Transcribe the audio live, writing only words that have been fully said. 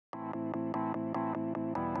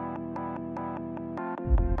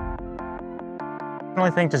I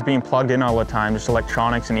think just being plugged in all the time, just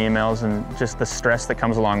electronics and emails and just the stress that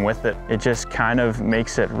comes along with it, it just kind of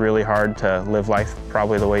makes it really hard to live life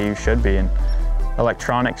probably the way you should be. And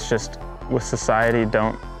electronics just, with society,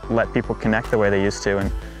 don't let people connect the way they used to.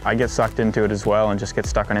 And I get sucked into it as well and just get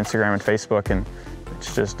stuck on Instagram and Facebook, and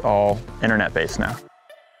it's just all internet-based now.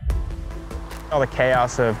 All the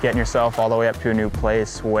chaos of getting yourself all the way up to a new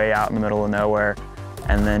place, way out in the middle of nowhere,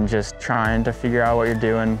 and then just trying to figure out what you're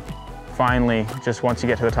doing. Finally, just once you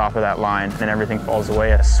get to the top of that line, then everything falls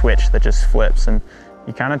away, a switch that just flips, and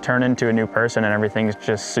you kind of turn into a new person and everything's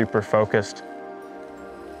just super focused.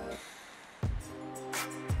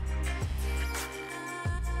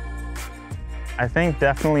 I think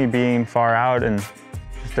definitely being far out and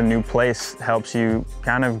just a new place helps you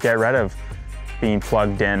kind of get rid of being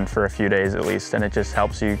plugged in for a few days at least, and it just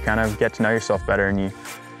helps you kind of get to know yourself better, and you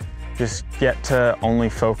just get to only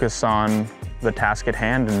focus on the task at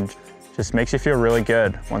hand, and just makes you feel really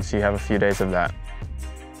good once you have a few days of that.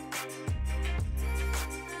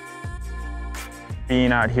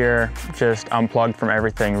 Being out here just unplugged from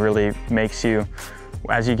everything really makes you,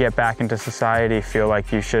 as you get back into society, feel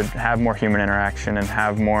like you should have more human interaction and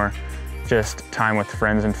have more just time with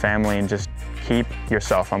friends and family, and just keep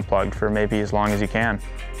yourself unplugged for maybe as long as you can.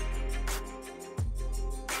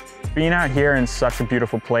 Being out here in such a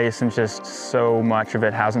beautiful place and just so much of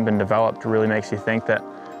it hasn't been developed really makes you think that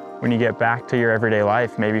when you get back to your everyday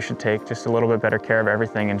life, maybe you should take just a little bit better care of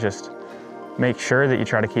everything and just make sure that you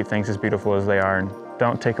try to keep things as beautiful as they are, and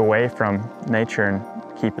don't take away from nature and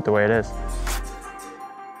keep it the way it is.